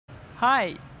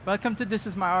Hi, welcome to This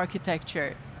Is My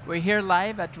Architecture. We're here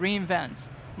live at re:Invent.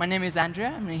 My name is Andrea.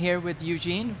 I'm here with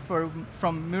Eugene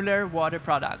from Mueller Water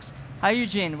Products. Hi,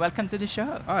 Eugene. Welcome to the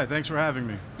show. Hi, thanks for having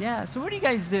me. Yeah, so what do you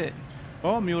guys do?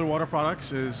 Well, Mueller Water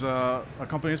Products is a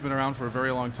company that's been around for a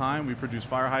very long time. We produce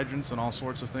fire hydrants and all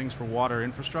sorts of things for water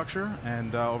infrastructure.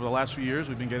 And over the last few years,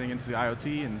 we've been getting into the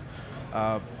IoT and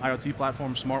IoT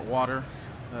platform, smart water,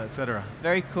 et cetera.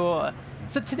 Very cool.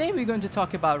 So today we're going to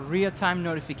talk about real-time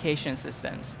notification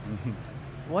systems.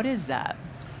 What is that?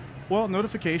 Well,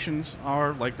 notifications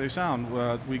are like they sound.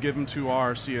 We give them to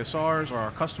our CSRs, or our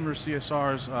customer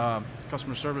CSRs,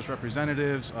 customer service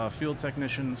representatives, field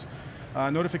technicians.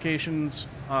 Notifications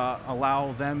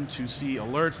allow them to see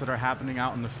alerts that are happening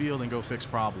out in the field and go fix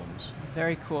problems.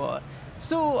 Very cool.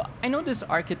 So I know this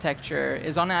architecture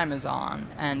is on Amazon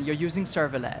and you're using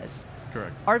serverless.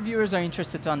 Correct. Our viewers are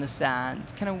interested to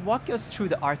understand, kind of walk us through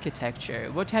the architecture.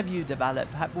 What have you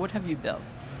developed? What have you built?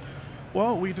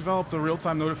 Well, we developed a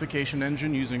real-time notification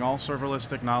engine using all serverless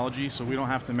technology, so we don't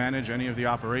have to manage any of the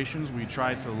operations. We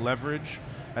try to leverage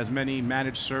as many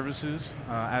managed services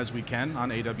as we can on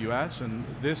AWS, and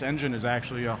this engine is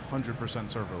actually 100%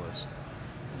 serverless.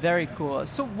 Very cool.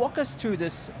 So walk us through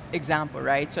this example,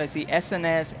 right? So I see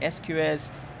SNS,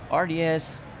 SQS,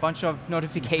 RDS, bunch of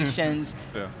notifications.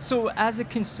 Yeah. So as a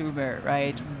consumer,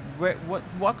 right,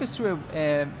 walk us through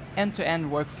an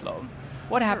end-to-end workflow.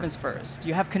 What happens first?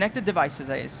 You have connected devices,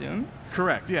 I assume?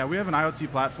 Correct, yeah, we have an IoT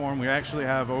platform. We actually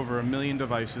have over 1 million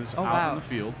devices out in the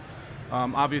field.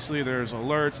 Obviously there's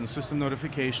alerts and system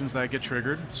notifications that get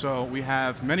triggered. So we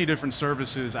have many different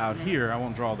services out here, I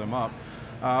won't draw them up,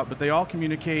 but they all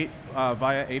communicate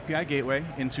via API gateway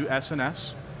into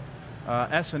SNS.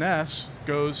 SNS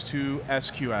goes to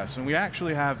SQS, and we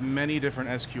actually have many different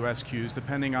SQS queues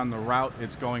depending on the route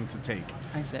it's going to take.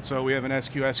 I see. So we have an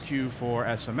SQS queue for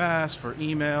SMS, for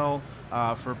email,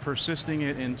 for persisting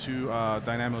it into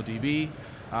DynamoDB,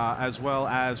 as well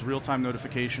as real-time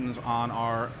notifications on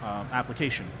our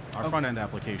application, our front-end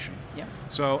application. Yeah.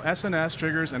 So SNS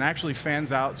triggers and actually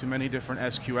fans out to many different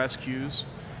SQS queues.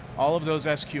 All of those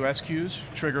SQS queues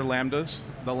trigger lambdas.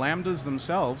 The lambdas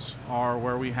themselves are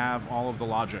where we have all of the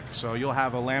logic. So you'll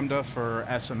have a lambda for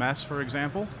SMS, for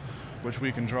example, which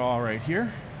we can draw right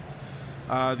here.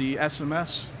 The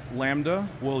SMS lambda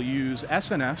will use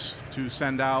SNS to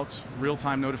send out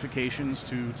real-time notifications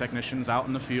to technicians out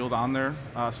in the field on their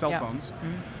cell phones.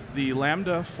 The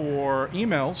lambda for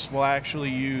emails will actually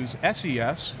use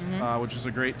SES, which is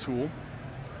a great tool.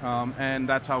 And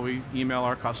that's how we email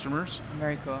our customers.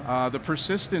 Very cool. The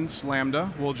persistence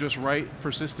lambda will just write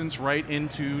persistence right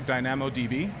into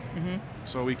DynamoDB,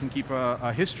 so we can keep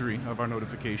a history of our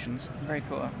notifications. Very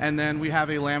cool. And then we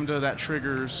have a lambda that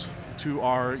triggers to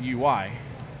our UI.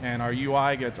 And our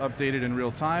UI gets updated in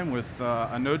real time with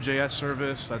a Node.js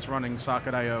service that's running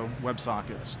Socket.io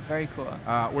WebSockets. Very cool.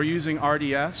 We're using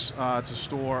RDS to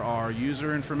store our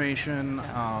user information,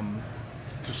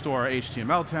 to store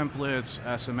HTML templates,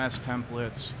 SMS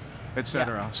templates,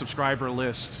 etc., subscriber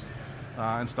lists,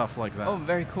 and stuff like that. Oh,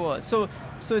 very cool. So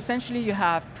essentially you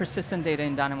have persistent data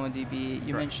in DynamoDB.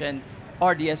 You mentioned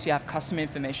RDS, you have custom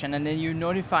information, and then you're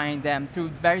notifying them through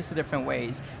various different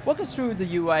ways. Walk us through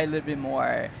the UI a little bit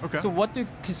more. Okay. So what do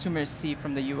consumers see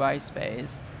from the UI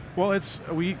space? Well,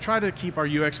 we try to keep our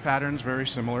UX patterns very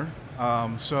similar.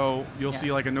 So you'll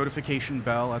see like a notification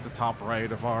bell at the top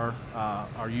right of our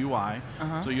UI.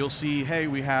 So you'll see, hey,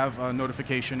 we have a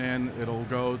notification in, it'll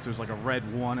go, there's like a red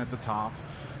 1 at the top.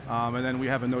 And then we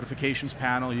have a notifications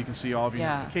panel, you can see all of your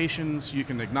notifications, you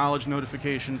can acknowledge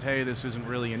notifications, hey, this isn't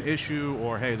really an issue,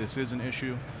 or hey, this is an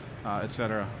issue,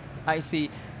 etc. I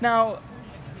see. Now,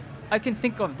 I can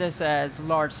think of this as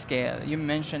large scale. You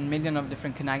mentioned millions of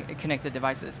different connected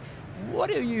devices.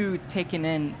 What are you taking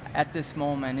in at this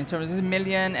moment in terms of this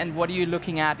million, and what are you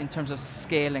looking at in terms of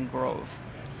scale and growth?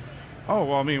 Oh,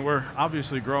 well, I mean, we're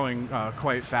obviously growing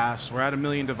quite fast. We're at 1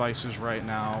 million devices right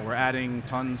now. We're adding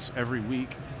tons every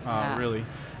week, really.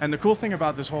 And the cool thing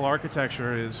about this whole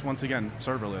architecture is, once again,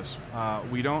 serverless.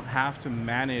 We don't have to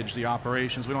manage the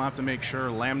operations. We don't have to make sure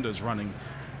Lambda's running.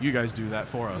 You guys do that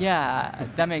for us. Yeah,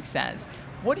 that makes sense.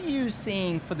 What are you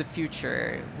seeing for the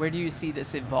future? Where do you see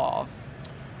this evolve?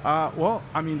 Well,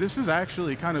 I mean, this is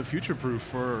actually kind of future-proof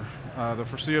for the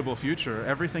foreseeable future.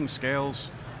 Everything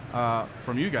scales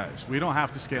from you guys. We don't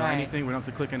have to scale anything. We don't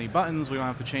have to click any buttons. We don't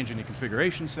have to change any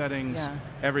configuration settings.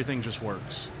 Everything just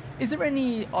works. Is there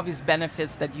any obvious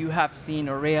benefits that you have seen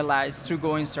or realized through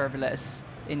going serverless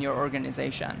in your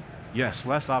organization? Yes,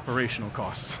 less operational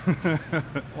costs.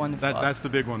 Wonderful. That's the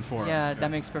big one for us. Yeah,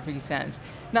 that makes perfect sense.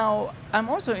 Now, I'm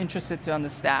also interested to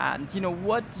understand,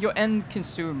 what your end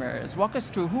consumers, walk us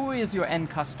through, who is your end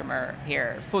customer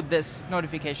here for this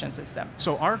notification system?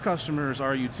 So our customers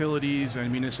are utilities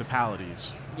and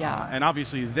municipalities. Yeah. And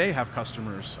obviously they have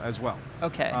customers as well.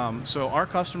 Okay. So our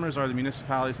customers are the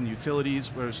municipalities and utilities.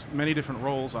 There's many different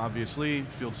roles, obviously,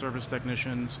 field service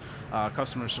technicians,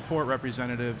 customer support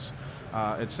representatives,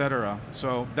 et cetera.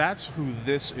 So that's who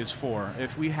this is for.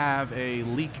 If we have a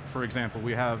leak, for example,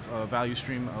 we have a value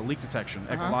stream leak detection,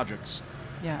 Ecologics.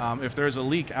 Yeah. If there's a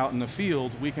leak out in the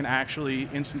field, we can actually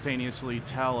instantaneously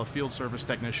tell a field service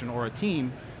technician or a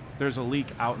team, there's a leak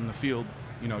out in the field,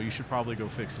 you should probably go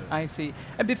fix it. I see.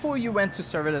 And before you went to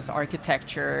serverless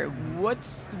architecture,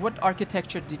 what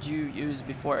architecture did you use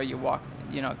before you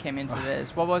came into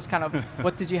this? What was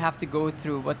what did you have to go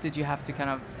through? What did you have to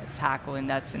kind of tackle in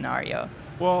that scenario?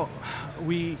 Well,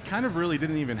 we kind of really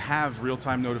didn't even have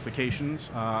real-time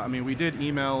notifications. We did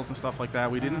emails and stuff like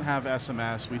that. We didn't have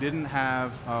SMS. We didn't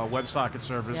have WebSocket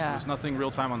servers. There was nothing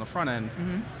real-time on the front end.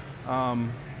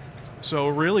 So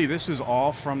really, this is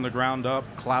all from the ground up,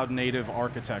 cloud-native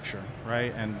architecture,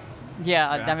 right? And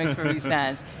yeah, that makes perfect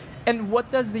sense. And what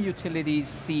does the utilities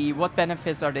see? What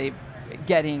benefits are they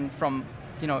getting from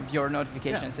your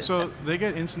notification system? So they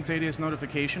get instantaneous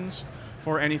notifications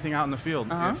for anything out in the field.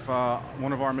 If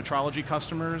one of our metrology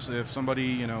customers, if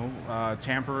somebody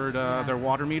tampered their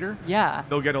water meter,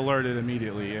 they'll get alerted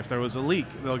immediately. If there was a leak,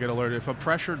 they'll get alerted. If a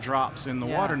pressure drops in the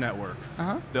water network,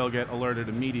 they'll get alerted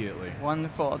immediately.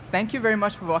 Wonderful. Thank you very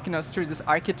much for walking us through this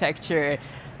architecture.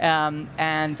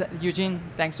 And Eugene,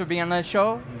 thanks for being on the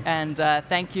show. And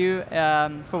thank you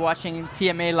for watching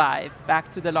TMA Live.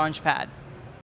 Back to the Launchpad.